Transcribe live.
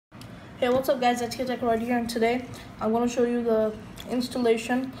Hey, what's up guys, it's DARKLOAD here, and today I'm going to show you the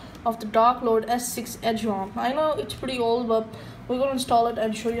installation of the DARKLOAD S6 Edge ROM. I know it's pretty old, but we're going to install it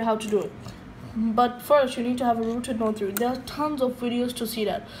and show you how to do it. But first, you need to have a rooted Node 3. There are tons of videos to see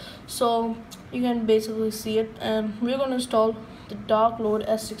that, so you can basically see it. And we're going to install the DARKLOAD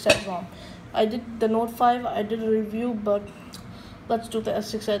S6 Edge ROM. I did the Node 5, I did a review, but let's do the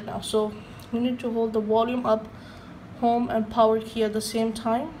S6 Edge now. So you need to hold the volume up, home and power key at the same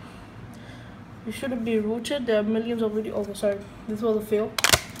time. You shouldn't be rooted. There are millions of videos. Oh, sorry, this was a fail.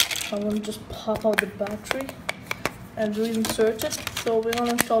 I'm gonna just pop out the battery and reinsert it. So we're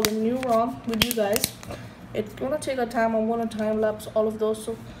gonna install a new ROM with you guys. It's gonna take a time. I'm gonna time lapse all of those.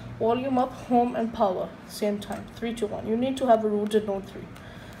 So volume up, home and power, same time. 3, 2, 1. You need to have a rooted Node 3.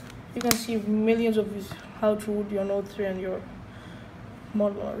 You can see millions of views how to root your Node 3 and your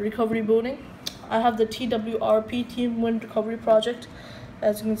model recovery booting. I have the TWRP Team Win Recovery project,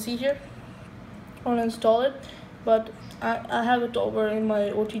 as you can see here. I want to install it, but I have it over in my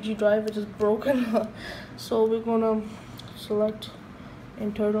OTG drive, which is broken. So we're gonna select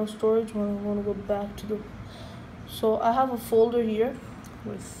internal storage. We're gonna go back to the. So I have a folder here.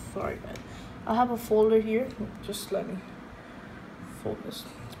 Sorry guys, I have a folder here. Just let me focus.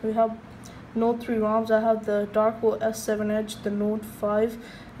 We have Node 3 ROMs. I have the DARKLOAD S7 Edge, the Node 5,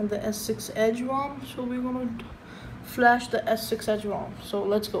 and the S6 Edge ROM. So we're gonna flash the S6 Edge ROM. So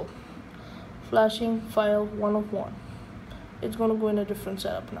let's go. Flashing file 1 of 1. It's gonna go in a different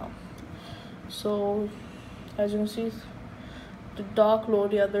setup now. So as you can see, the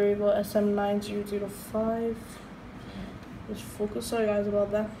DARKLOAD, yeah, there you go, SM9005. Just focus. Sorry guys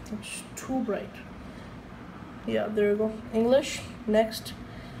about that, it's too bright. Yeah, there you go. English. Next,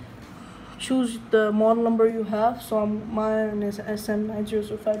 choose the model number you have. So mine is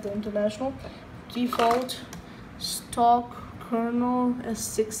SM9005, the international. Default, stock, kernel,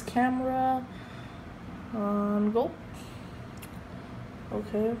 S6 camera, and go.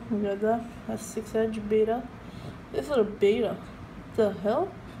 Okay, we got that. S6 Edge beta. This is a beta. The hell?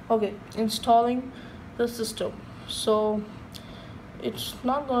 Okay, installing the system. So it's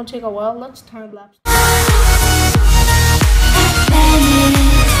not gonna take a while. Let's time lapse.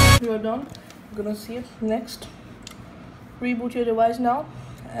 You're done. You're gonna see it next. Reboot your device now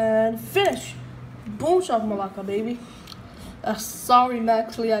and finish. Boom shot Malaka, baby. Sorry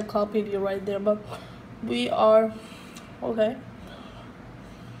Maxley, I copied you right there, but we are okay.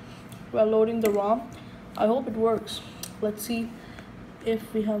 We're loading the ROM. I hope it works. Let's see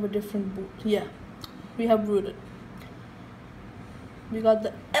if we have a different boot. Yeah, we have rooted. We got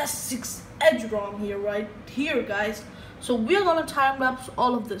the S6 Edge ROM here, right here, guys. So we're gonna time lapse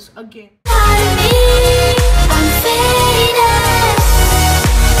all of this again.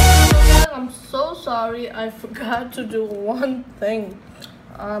 I'm so sorry, I forgot to do one thing.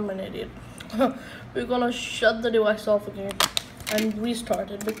 I'm an idiot. We're gonna shut the device off again and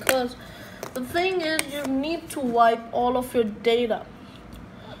restart it, because the thing is, you need to wipe all of your data.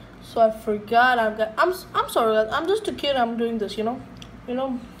 So I forgot. I'm sorry guys, I'm just a kid. I'm doing this, you know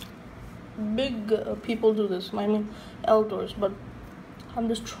big people do this, I mean elders, but I'm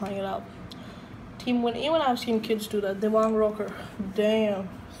just trying it out. Team Win, even I've seen kids do that. Devon Rocker, damn,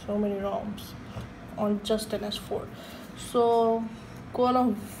 so many ROMs on just an S4. So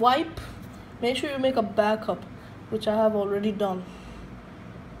gonna wipe. Make sure you make a backup, which I have already done.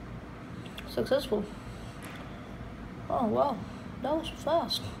 Successful. Oh wow, that was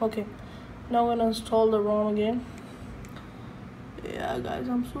fast. Okay, now we're gonna install the ROM again. Yeah guys,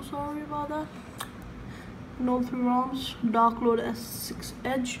 I'm so sorry about that. Node 3 ROMs, DARKLOAD S6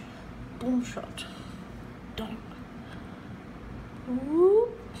 Edge, boom shot, done.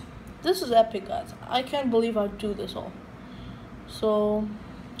 Whoop. This is epic guys, I can't believe I do this all. So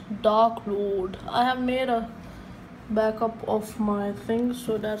DARKLOAD, I have made a backup of my things,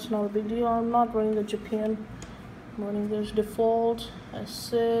 so that's not a big deal. I'm not running the GPN, I'm running this default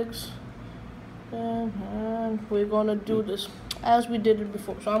S6, and we're gonna do this as we did it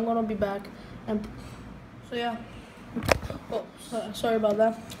before. So I'm gonna be back, and so yeah, oh sorry about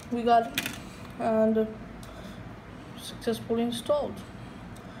that. We got it and successfully installed.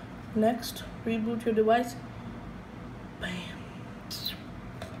 Next, reboot your device. Bam,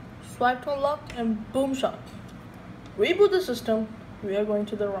 swipe to unlock and boom shot. Reboot the system. We are going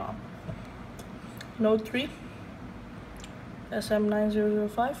to the ROM. Node 3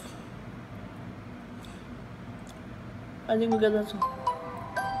 SM9005. I think we got that song.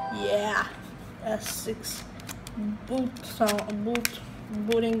 Yeah, S6 boot sound,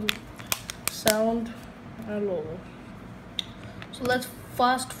 booting sound and logo. So let's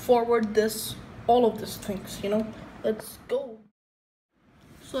fast forward this, all of these things, let's go.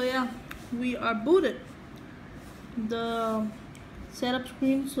 So yeah, we are booted. The setup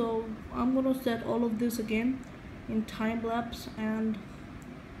screen, so I'm gonna set all of this again in time lapse and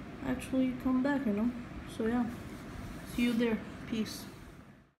actually come back, so yeah, see you there. Peace.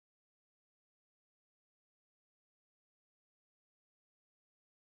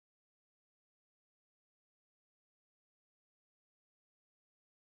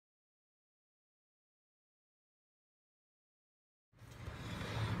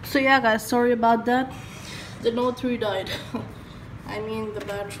 So yeah guys, sorry about that. The Note 3 died. I mean the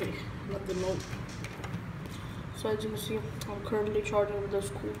battery, not the Note. So as you can see, I'm currently charging with this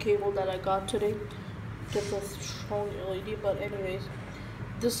cool cable that I got today. Just a strong LED, but anyways,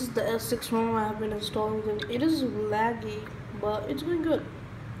 this is the S6 ROM I have been installing. It is laggy, but it's going good.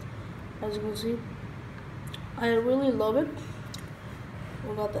 As you can see, I really love it.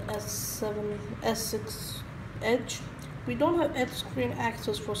 We got the S6 Edge. We don't have Edge screen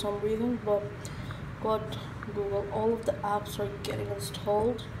access for some reason, but got Google. All of the apps are getting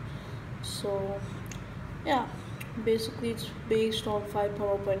installed. So yeah, basically it's based on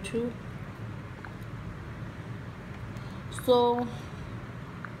 5.0.2. So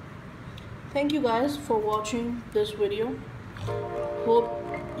thank you guys for watching this video. Hope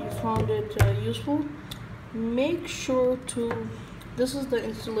you found it useful. Make sure to, this is the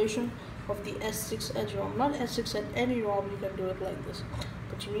installation of the S6 Edge ROM, not S6 Edge, any ROM you can do it like this,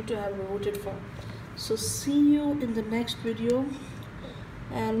 but you need to have a rooted phone. So see you in the next video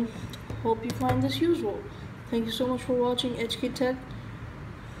and hope you find this useful. Thank you so much for watching HK Tech.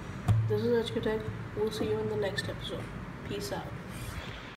 This is HK Tech. We'll see you in the next episode. Peace out.